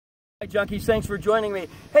Hi junkies, thanks for joining me.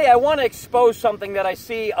 Hey, I want to expose something that I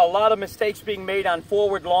see a lot of mistakes being made on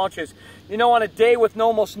forward launches. You know, on a day with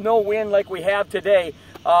almost no wind like we have today,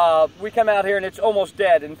 we come out here and it's almost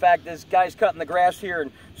dead. In fact, this guy's cutting the grass here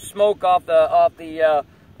and smoke off the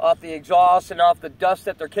exhaust and off the dust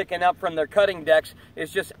that they're kicking up from their cutting decks is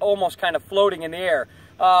just almost kind of floating in the air.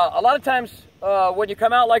 A lot of times when you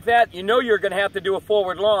come out like that, you know you're going to have to do a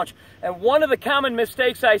forward launch. And one of the common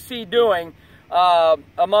mistakes I see doing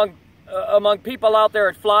among people out there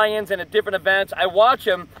at fly-ins and at different events, I watch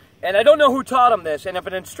them, and I don't know who taught them this. And if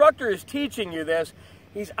an instructor is teaching you this,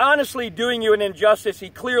 he's honestly doing you an injustice. He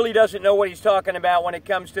clearly doesn't know what he's talking about when it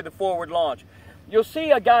comes to the forward launch. You'll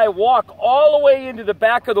see a guy walk all the way into the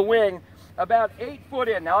back of the wing, about 8 foot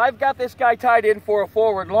in. Now, I've got this guy tied in for a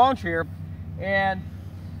forward launch here, and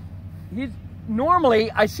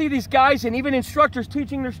normally I see these guys and even instructors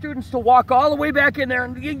teaching their students to walk all the way back in there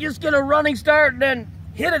and you just get a running start and then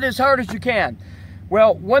hit it as hard as you can.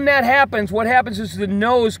 Well, when that happens, what happens is the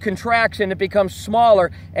nose contracts and it becomes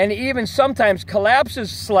smaller and even sometimes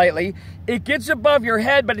collapses slightly. It gets above your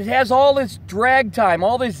head, but it has all this drag time,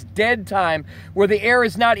 all this dead time where the air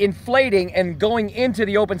is not inflating and going into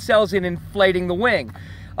the open cells and inflating the wing.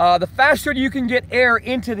 The faster you can get air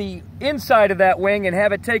into the inside of that wing and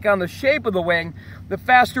have it take on the shape of the wing, the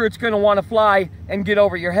faster it's going to want to fly and get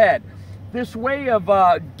over your head. This way of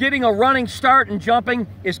getting a running start and jumping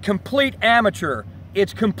is complete amateur.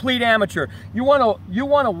 It's complete amateur. You want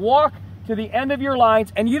to walk to the end of your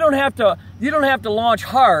lines, and you don't have to launch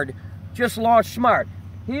hard. Just launch smart.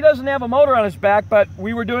 He doesn't have a motor on his back, but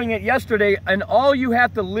we were doing it yesterday, and all you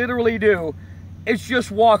have to literally do is just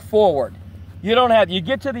walk forward. You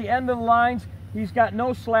get to the end of the lines. He's got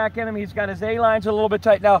no slack in him. He's got his A lines a little bit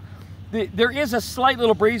tight. Now, there is a slight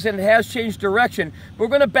little breeze and it has changed direction. We're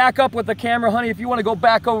going to back up with the camera, honey, if you want to go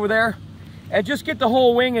back over there and just get the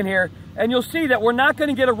whole wing in here, and you'll see that we're not going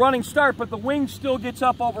to get a running start, but the wing still gets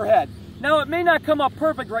up overhead. Now, it may not come up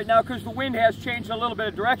perfect right now because the wind has changed a little bit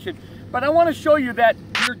of direction, but I want to show you that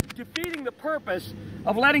you're defeating the purpose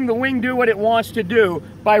of letting the wing do what it wants to do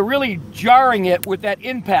by really jarring it with that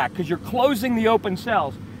impact, because you're closing the open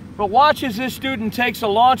cells. But watch as this student takes a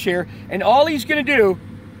launch here, and all he's going to do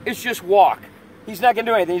is just walk. He's not going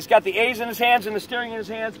to do anything. He's got the A's in his hands and the steering in his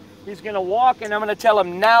hands. He's going to walk, and I'm going to tell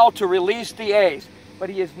him now to release the A's. But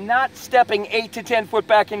he is not stepping 8 to 10 foot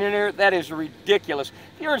back in there. That is ridiculous.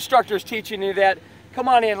 If your instructor is teaching you that, come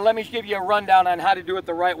on in. Let me give you a rundown on how to do it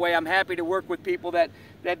the right way. I'm happy to work with people that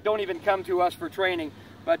don't even come to us for training.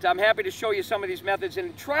 But I'm happy to show you some of these methods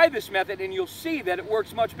and try this method, and you'll see that it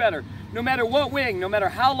works much better. No matter what wing, no matter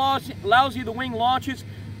how lousy the wing launches,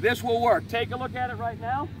 this will work. Take a look at it right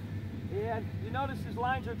now, and you notice his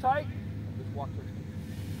lines are tight. Just walk towards me.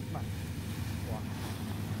 Come on. Walk.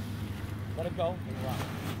 Let it go and rock.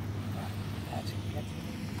 That's it.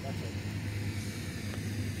 That's it.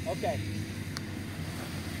 Okay.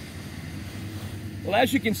 Well,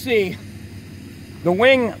 as you can see, the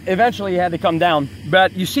wing eventually had to come down,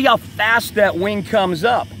 but you see how fast that wing comes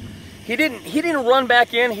up. He didn't run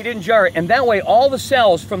back in, he didn't jar it, and that way all the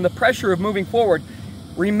cells from the pressure of moving forward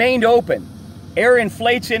remained open. Air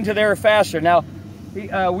inflates into there faster. Now,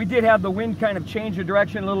 we did have the wind kind of change the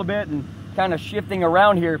direction a little bit and kind of shifting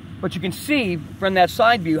around here, but you can see from that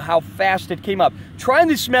side view how fast it came up. Try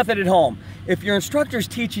this method at home. If your instructor's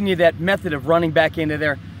teaching you that method of running back into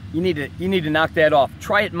there, you need to knock that off.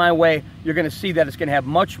 Try it my way. You're going to see that it's going to have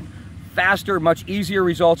much faster, much easier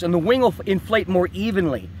results, and the wing will inflate more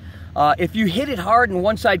evenly. If you hit it hard and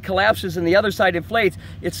one side collapses and the other side inflates,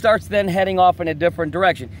 it starts then heading off in a different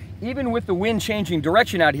direction. Even with the wind changing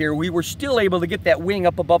direction out here, we were still able to get that wing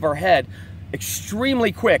up above our head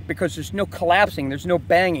extremely quick because there's no collapsing, there's no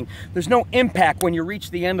banging, there's no impact when you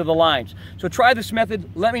reach the end of the lines. So try this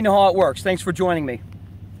method. Let me know how it works. Thanks for joining me.